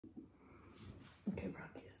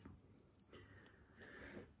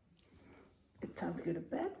time to go to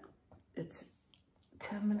bed. It's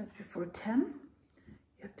 10 minutes before 10.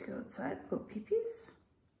 You have to go outside, go pee-pees.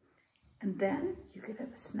 And then you could have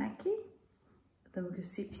a snacky. Then we go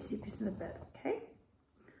CPs in the bed, okay?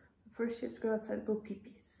 First you have to go outside and go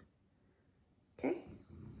pee-pees. Okay?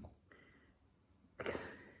 Because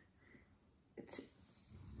it's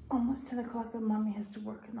almost 10 o'clock and mommy has to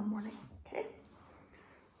work in the morning, okay?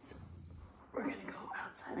 So we're gonna go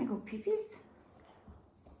outside and go pee-pees.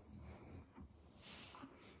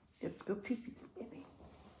 You have to go pee-pees, baby.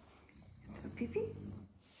 You have to go pee-pee.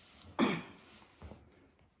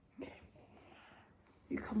 Okay.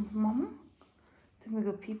 You come with mama. Then we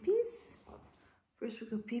go pee-pees. First we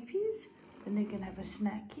go pee-pees. Then they can have a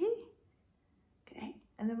snacky. Okay.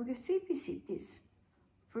 And then we go CPs.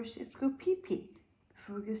 First you have to go pee-pee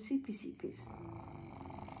before we go CPs.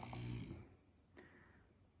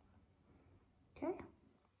 Okay.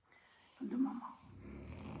 Come to mama.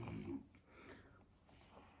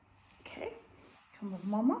 Okay. Come with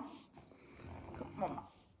mama. Come, mama.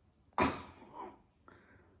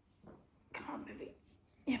 Come on, baby.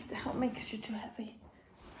 You have to help me because you're too heavy.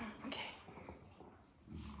 Okay.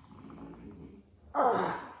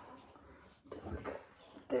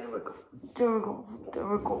 There we go.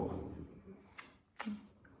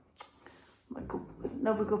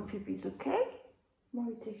 Now we go pee-pees, okay?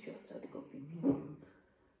 Mommy takes you outside to go pee-pees.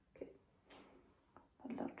 Okay. I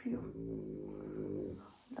love you.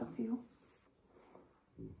 Love you.